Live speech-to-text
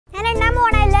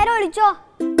കൂട്ടുകാരെ വിളിച്ചോ.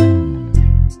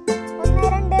 1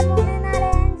 2 3 4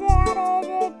 5 6 7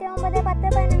 8 9 10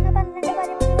 11 12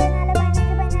 13 14 15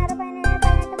 16 17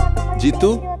 18 ജിത്തു,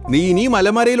 നീ ഇനി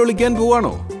മലമറയിൽ ഒളിക്കാൻ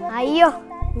പോവാണോ? അയ്യോ,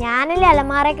 ഞാനല്ലേ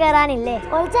അലമാര കയറാനില്ലേ.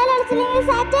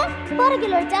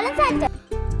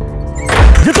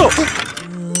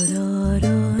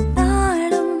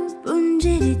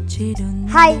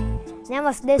 ഹായ്, ഞാൻ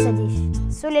വസുദേവ് സജീഷ്,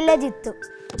 സുല്ലിലെ ജിത്തു.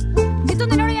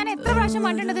 നിന്നോട് ഞാൻ എത്ര പ്രാവശ്യം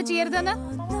പറഞ്ഞിട്ടുണ്ട് ചെയ്യരുതെന്ന്?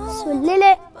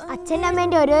 സുല്ലിലെ അച്ഛൻ്റെ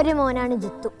അമ്മേന്റെ ഓരോരോ മോനാണ്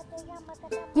ജിത്തു.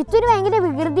 ജിത്തുവിന് ഭയങ്കര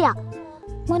വികൃതിയാ.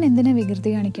 മോൻ എന്തിനാ വികൃതി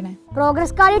കാണിക്കണേ?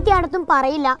 പ്രോഗ്രസ് കാർഡ് അടുത്തും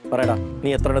പറയില്ല. നീ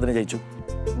എത്ര ജയിച്ചു?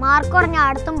 മാർക്ക് കുറഞ്ഞ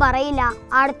അടുത്തും പറയില്ല,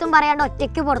 അടുത്തും പറയാണ്ട്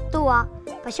ഒറ്റയ്ക്ക് പുറത്തു പോവാ.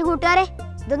 പക്ഷെ കൂട്ടുകാരെ,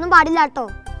 ഇതൊന്നും പാടില്ല കേട്ടോ.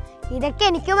 ഇതൊക്കെ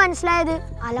എനിക്ക് മനസ്സിലായത്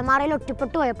അലമാറയിൽ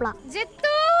ഒറ്റപ്പെട്ടു പോയപ്പോഴാ.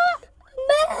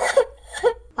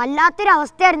 വല്ലാത്തൊരു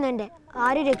അവസ്ഥയായിരുന്നു എന്റെ.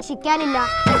 ആരും രക്ഷിക്കാനില്ല.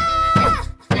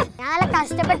 ഞാൻ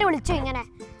കഷ്ടപ്പെട്ട് വിളിച്ചു ഇങ്ങനെ,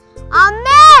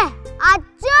 അമ്മേ,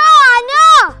 അച്ഛോ, അനു,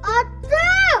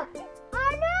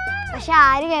 പക്ഷെ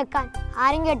ആര് കേൾക്കാൻ?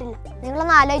 ആരും കേട്ടില്ല.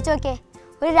 നിങ്ങളൊന്ന് ആലോചിച്ച് നോക്കേ,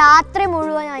 ഒരു രാത്രി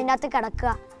മുഴുവൻ അതിൻ്റെ അകത്ത് കിടക്കുക,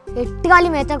 8 കാലി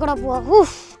മേത്തെ കൂടെ പോവാ.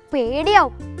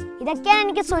 പേടിയാവും. ഇതൊക്കെയാണ്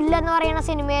എനിക്ക് സുല്ലു എന്ന് പറയുന്ന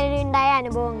സിനിമയിൽ ഉണ്ടായ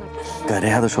അനുഭവങ്ങൾ.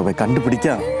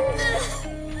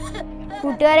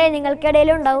 കൂട്ടുകാരെ,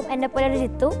 നിങ്ങൾക്കിടയിലും ഉണ്ടാവും എന്നെ പോലെ ഒരു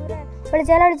ജിത്തു.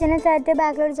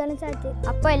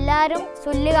 അപ്പൊ എല്ലാരും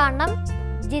സുല്ലു കാണണം.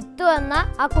 ജിത്തു എന്ന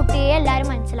ആ കുട്ടിയെ എല്ലാരും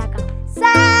മനസ്സിലാക്കണം.